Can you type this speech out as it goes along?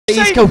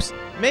East Coast.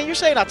 Man, you're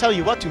saying I'll tell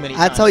you what too many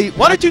times. I tell you.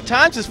 1 or 2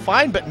 times is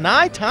fine, but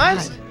 9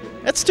 times? God.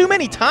 That's too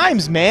many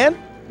times, man.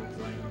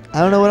 I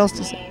don't know what else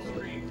to say.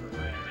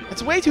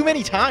 That's way too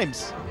many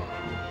times.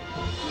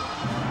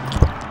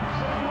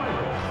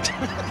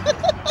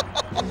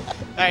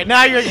 Alright,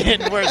 now you're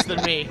getting worse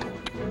than me.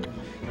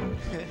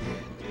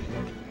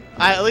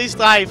 At least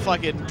I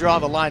fucking draw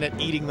the line at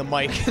eating the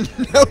mic.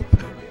 Nope.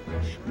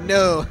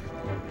 No.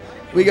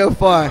 We go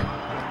far.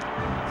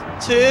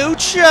 2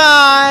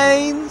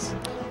 shines.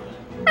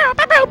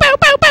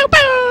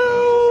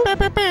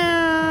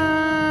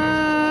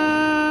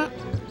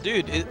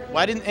 Dude,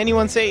 why didn't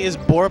anyone say is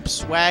Borp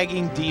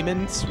swagging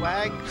demon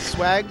swag?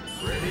 Swag?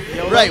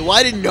 YOLO? Right,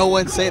 why did no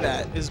one say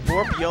that? Is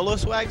Borp YOLO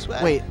swag?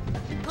 Wait,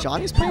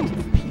 Johnny's playing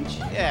with Peach?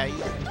 Yeah,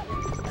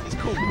 he's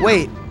cool.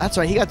 Wait, that's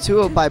right, he got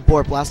 2-0 by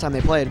Borp last time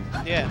they played.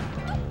 Yeah.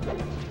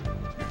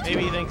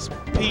 Maybe he thinks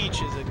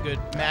Peach is a good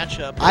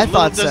matchup. I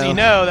thought so. Does he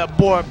know that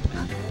Borp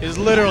is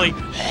literally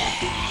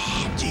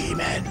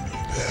demon?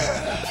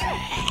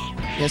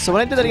 Yeah, so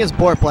when I did that against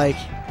Borp, like,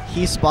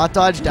 he spot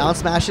dodged down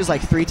smashes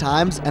like 3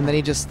 times, and then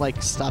he just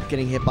like stopped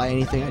getting hit by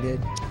anything I did.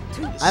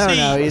 I don't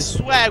know. He's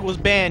swag was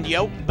banned,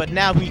 yo, but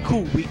now we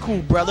cool,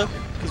 brother,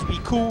 cause we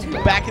cool, we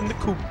back in the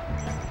coop.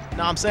 Know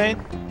what I'm saying?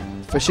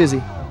 for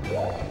shizzy.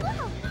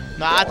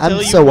 Nah, I tell I'm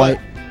you so what.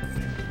 white.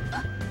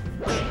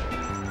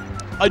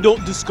 I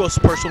don't discuss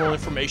personal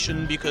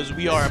information because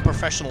we are a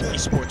professional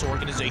esports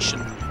organization.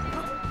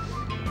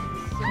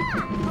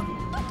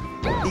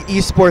 The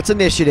esports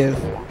initiative.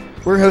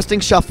 We're hosting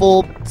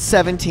Shuffle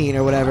 17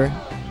 or whatever.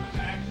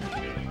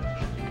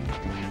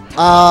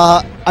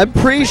 I'm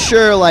pretty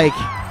sure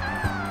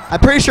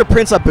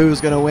Prince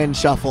Abu's gonna win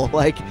Shuffle.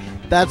 Like,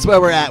 that's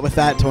where we're at with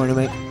that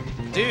tournament.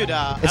 Dude,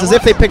 it's as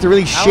if they picked a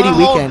really shitty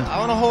weekend. I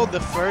want to hold the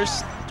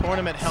first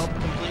tournament held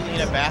completely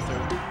in a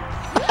bathroom.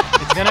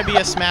 It's gonna be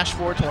a Smash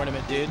 4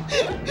 tournament, dude.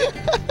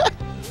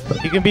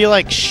 You can be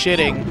like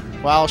shitting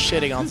while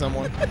shitting on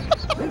someone.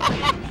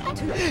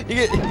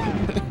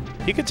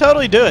 You could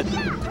totally do it.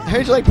 I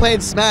heard you like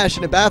playing Smash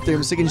in a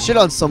bathroom so you can shit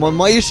on someone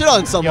while you shit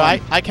on someone.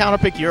 Yo, I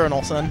counterpick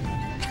urinal, son.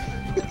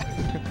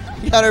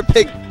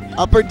 Counterpick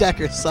upper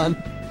decker, son.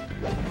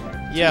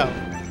 Yo,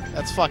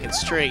 that's fucking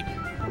straight.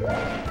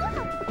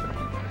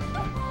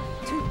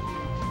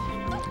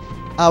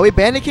 We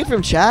banned a kid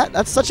from chat?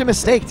 That's such a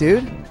mistake,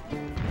 dude.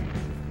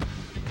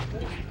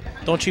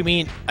 Don't you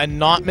mean a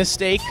not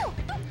mistake?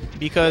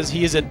 Because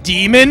he is a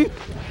demon?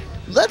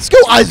 Let's go,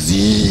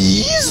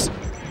 Aziz!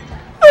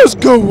 Let's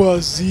go,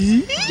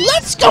 Aziz!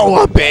 Let's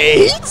go,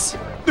 Abates!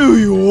 New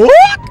York?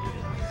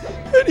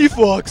 Any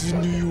Fox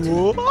in New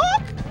York?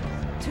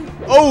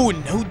 Oh,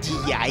 no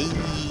DI.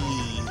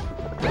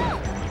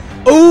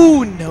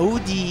 Oh, no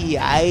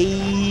DI.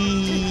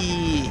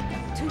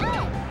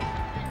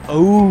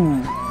 Oh,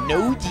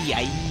 no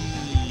DI.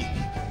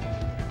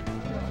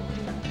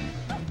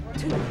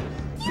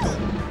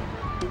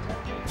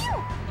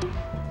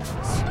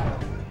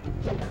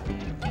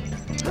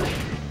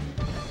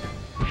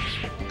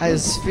 I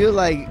just feel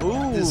like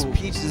this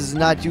Peach is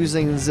not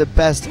using the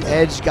best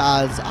edge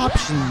guards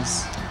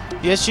options.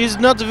 Yes, she's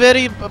not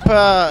very.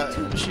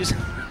 She's.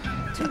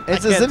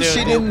 It's as if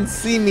she didn't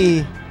see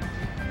me.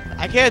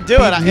 I can't do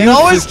it. It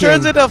always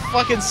turns into a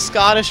fucking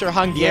Scottish or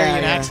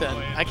Hungarian accent.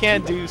 I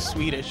can't do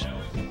Swedish.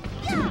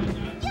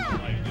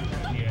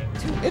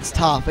 It's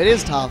tough. It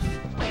is tough.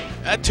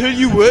 I tell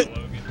you what.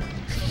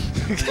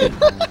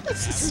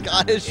 It's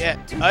Scottish. Yeah.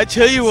 I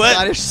tell you what.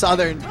 Scottish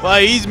Southern.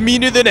 Why, he's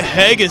meaner than a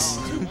haggis.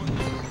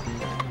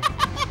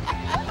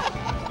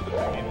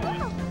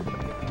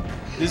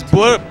 This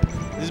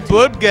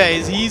Borp guy,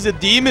 he's a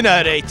demon,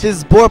 alright.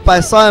 This Borp,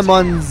 I saw him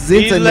on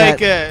the internet.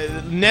 He's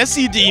like a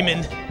Nessie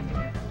demon.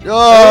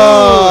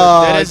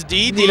 Oh, that is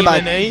D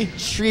demon, eh?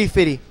 Tree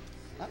fitty.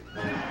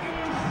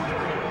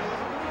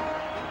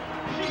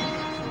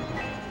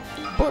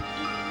 Borp.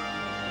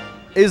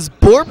 Is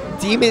Borp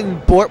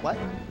demon Borp? What?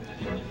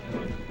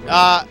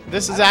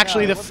 This is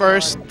actually the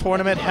first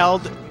tournament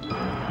held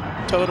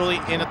totally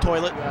in a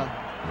toilet.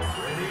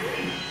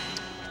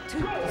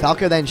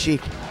 Falco then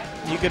Sheik.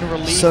 You can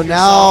relieve So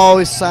now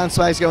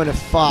SilentSwag's going to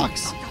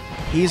Fox.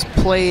 He's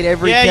played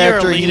every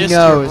character he knows.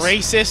 You're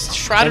racist.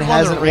 Shrouded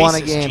hasn't won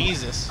a game.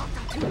 Jesus.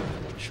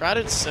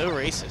 Shrouded's so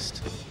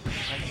racist. I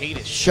hate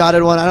it.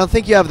 Shrouded one. I don't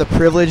think you have the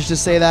privilege to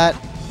say that.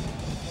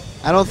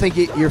 I don't think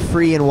you're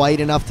free and white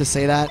enough to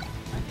say that.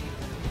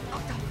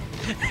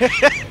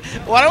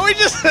 Why don't we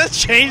just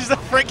change the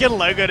freaking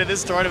logo to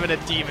this tournament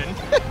of Demon?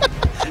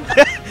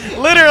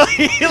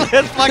 Literally,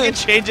 let's fucking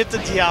change it to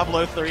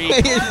Diablo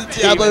 3.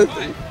 Diablo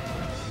 3.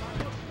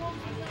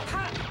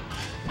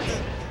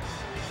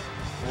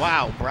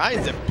 Wow,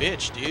 Brian's a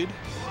bitch, dude.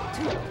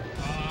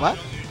 What?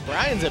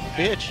 Brian's a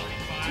bitch.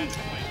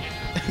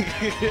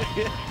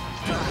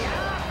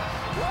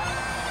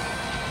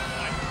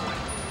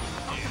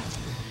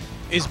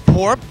 Is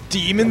Borp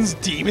demons,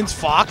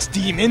 Fox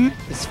demon?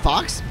 Is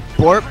Fox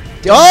Borp?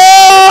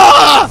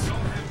 Oh!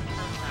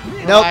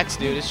 Relax,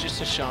 dude. It's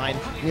just a shine.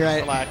 You're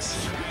right. Relax.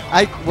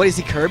 What is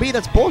he, Kirby?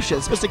 That's bullshit.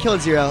 It's supposed to kill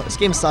at 0. This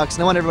game sucks.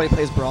 No wonder everybody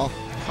plays Brawl.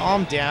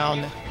 Calm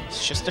down.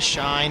 It's just a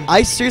shine.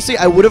 I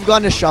would have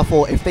gone to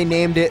Shuffle if they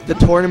named it the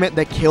tournament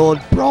that killed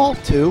Brawl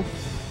 2.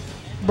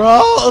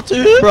 Brawl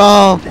 2?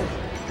 Bro.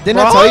 Didn't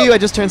I tell you I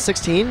just turned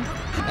 16?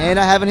 And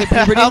I haven't hit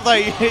puberty? I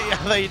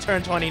thought you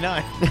turned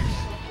 29.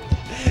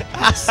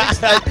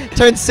 I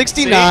turned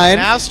 69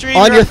 now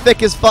on your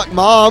thick as fuck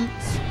mom.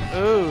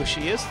 Ooh,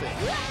 she is thick.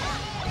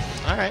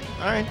 Alright,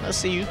 let's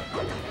see you.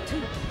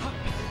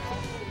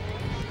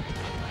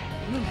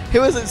 It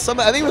was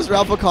I think it was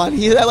Ralphicon.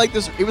 He had like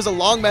this. It was a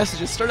long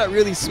message. It started out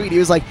really sweet. He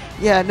was like,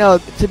 "Yeah, no.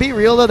 To be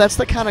real though, that's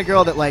the kind of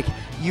girl that like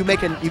you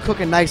cook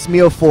a nice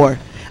meal for.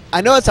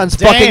 I know it sounds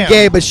fucking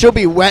gay, but she'll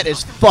be wet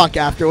as fuck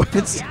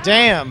afterwards."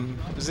 Damn.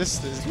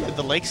 Did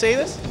the lake say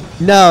this?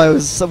 No, it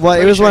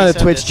was one of the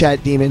Twitch this.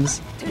 chat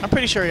demons. I'm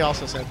pretty sure he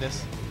also said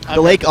this.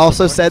 The lake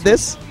also said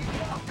this.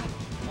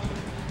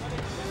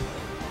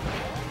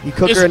 You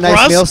cook her a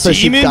nice meal so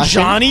she Demon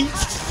gushing. Johnny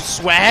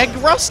Swag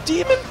Rust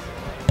Demon?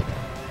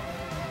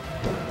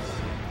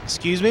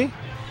 Excuse me?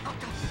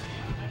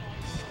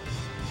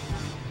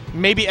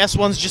 Maybe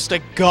S1's just a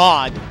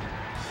god.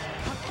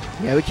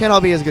 Yeah, we can't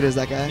all be as good as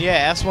that guy.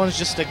 Yeah, S1's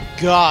just a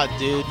god,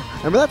 dude.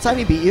 Remember that time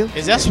he beat you?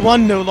 Is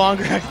S1 no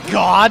longer a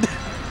god?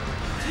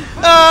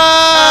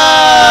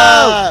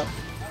 Oh!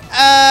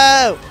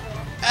 Oh!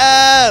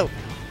 Oh!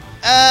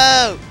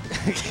 Oh!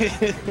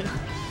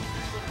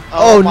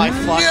 Oh my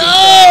fucking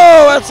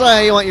no! That's how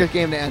you want your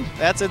game to end.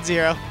 That's at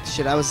 0.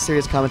 Shit, I was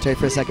serious commentary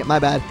for a second. My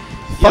bad.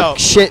 Yo, Fuck,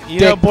 shit, you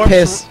know dick,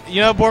 piss.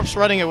 You know Borp's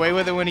running away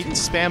with it when he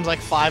spams like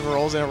 5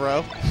 rolls in a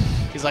row?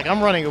 He's like,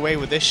 I'm running away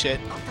with this shit.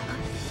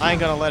 I ain't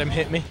gonna let him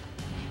hit me.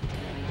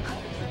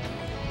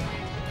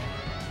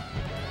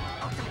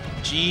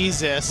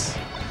 Jesus.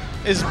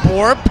 Is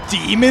Borp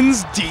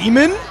Demon's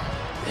demon?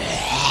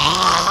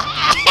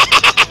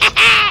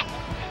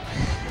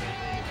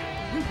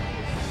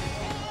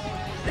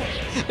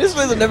 This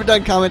was I've never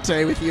done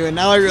commentary with you, and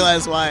now I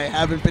realize why I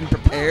haven't been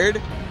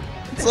prepared.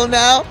 So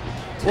now,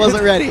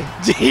 wasn't ready.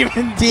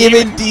 Demon.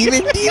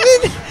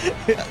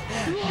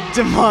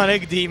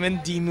 Demonic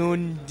demon,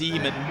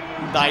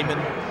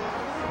 diamond.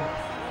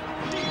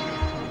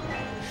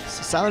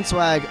 So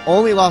SilentSwag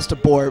only lost to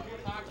Borp.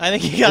 I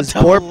think he got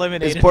double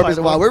eliminated.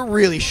 Wow, we're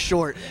really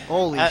short.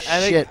 Holy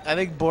shit. I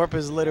think Borp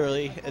is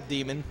literally a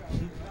demon.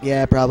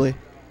 Yeah, probably. Is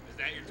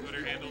that your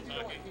Twitter handle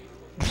talking?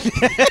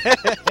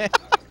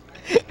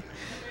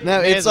 No,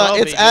 it's well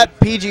it's be, at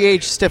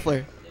PGH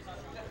Stifler.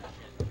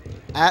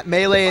 At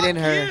Melee it in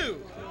her.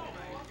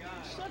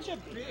 Such a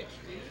bitch.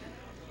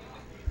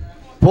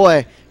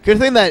 Boy, good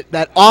thing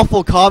that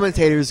awful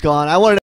commentator's gone. I wanted